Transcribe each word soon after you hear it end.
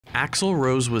Axl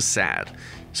Rose was sad,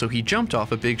 so he jumped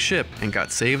off a big ship and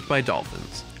got saved by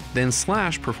dolphins. Then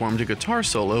Slash performed a guitar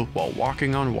solo while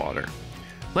walking on water.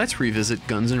 Let's revisit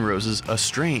Guns N' Roses'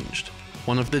 Estranged,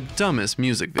 one of the dumbest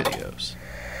music videos.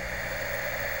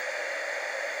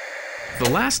 The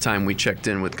last time we checked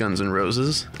in with Guns N'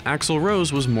 Roses, Axl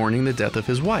Rose was mourning the death of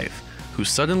his wife, who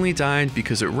suddenly died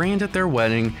because it rained at their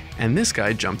wedding and this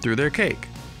guy jumped through their cake.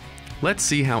 Let's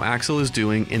see how Axl is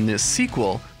doing in this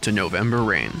sequel to November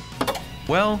Rain.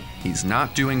 Well, he's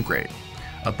not doing great.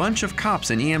 A bunch of cops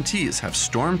and EMTs have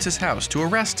stormed his house to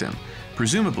arrest him,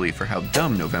 presumably for how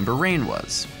dumb November Rain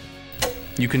was.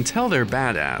 You can tell they're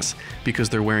badass because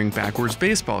they're wearing backwards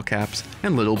baseball caps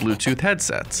and little Bluetooth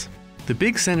headsets. The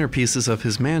big centerpieces of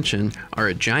his mansion are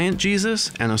a giant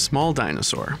Jesus and a small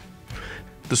dinosaur.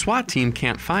 The SWAT team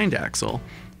can't find Axl,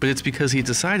 but it's because he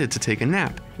decided to take a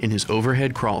nap in his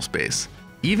overhead crawl space.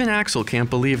 Even Axl can't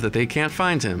believe that they can't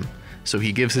find him, so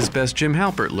he gives his best Jim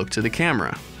Halpert look to the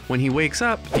camera. When he wakes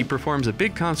up, he performs a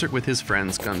big concert with his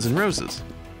friends Guns N' Roses.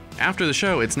 After the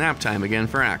show, it's nap time again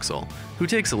for Axl, who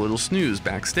takes a little snooze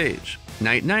backstage.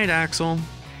 Night night, Axl.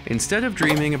 Instead of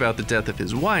dreaming about the death of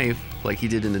his wife, like he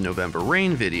did in the November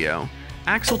Rain video,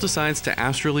 Axl decides to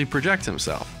astrally project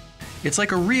himself. It's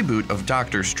like a reboot of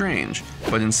Doctor Strange,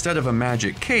 but instead of a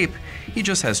magic cape, he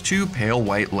just has two pale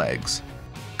white legs.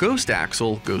 Ghost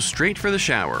Axl goes straight for the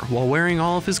shower while wearing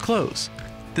all of his clothes.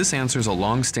 This answers a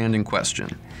long-standing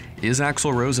question. Is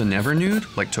Axl Rose a never nude,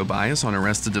 like Tobias on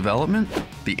Arrested Development?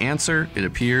 The answer, it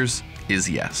appears, is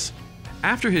yes.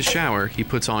 After his shower, he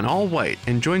puts on all white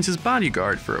and joins his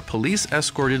bodyguard for a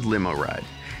police-escorted limo ride.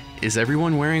 Is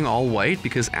everyone wearing all white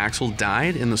because Axl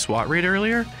died in the SWAT raid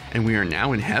earlier, and we are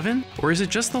now in heaven? Or is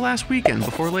it just the last weekend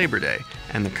before Labor Day,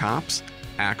 and the cops,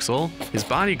 Axl, his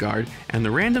bodyguard, and the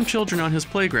random children on his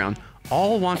playground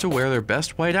all want to wear their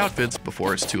best white outfits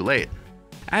before it's too late?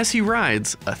 As he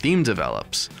rides, a theme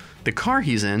develops. The car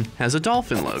he's in has a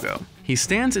dolphin logo. He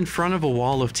stands in front of a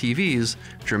wall of TVs,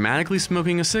 dramatically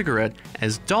smoking a cigarette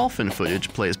as dolphin footage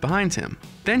plays behind him.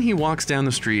 Then he walks down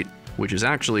the street, which is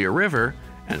actually a river,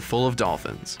 and full of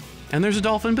dolphins. And there's a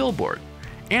dolphin billboard,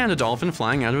 and a dolphin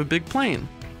flying out of a big plane.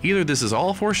 Either this is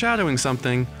all foreshadowing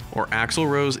something, or Axl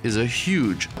Rose is a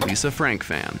huge Lisa Frank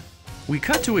fan. We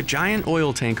cut to a giant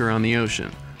oil tanker on the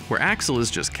ocean, where Axl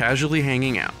is just casually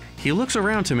hanging out. He looks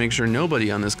around to make sure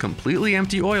nobody on this completely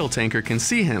empty oil tanker can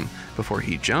see him before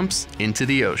he jumps into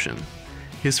the ocean.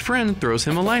 His friend throws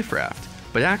him a life raft,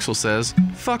 but Axl says,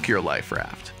 "Fuck your life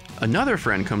raft." Another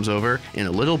friend comes over in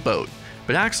a little boat,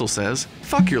 but Axl says,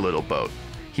 "Fuck your little boat."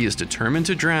 He is determined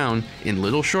to drown in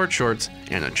little short shorts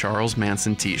and a Charles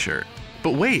Manson t-shirt.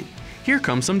 But wait, here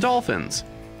come some dolphins.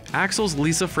 Axl's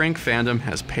Lisa Frank fandom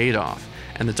has paid off,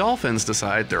 and the dolphins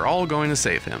decide they're all going to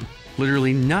save him.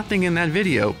 Literally nothing in that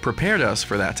video prepared us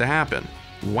for that to happen.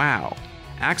 Wow.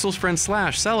 Axl's friend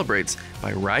Slash celebrates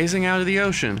by rising out of the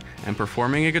ocean and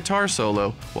performing a guitar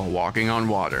solo while walking on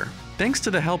water. Thanks to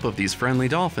the help of these friendly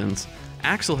dolphins,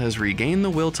 Axl has regained the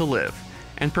will to live,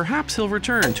 and perhaps he'll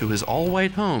return to his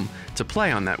all-white home to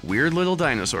play on that weird little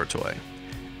dinosaur toy.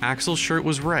 Axl's shirt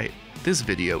was right. This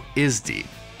video is deep,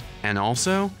 and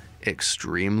also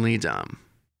extremely dumb.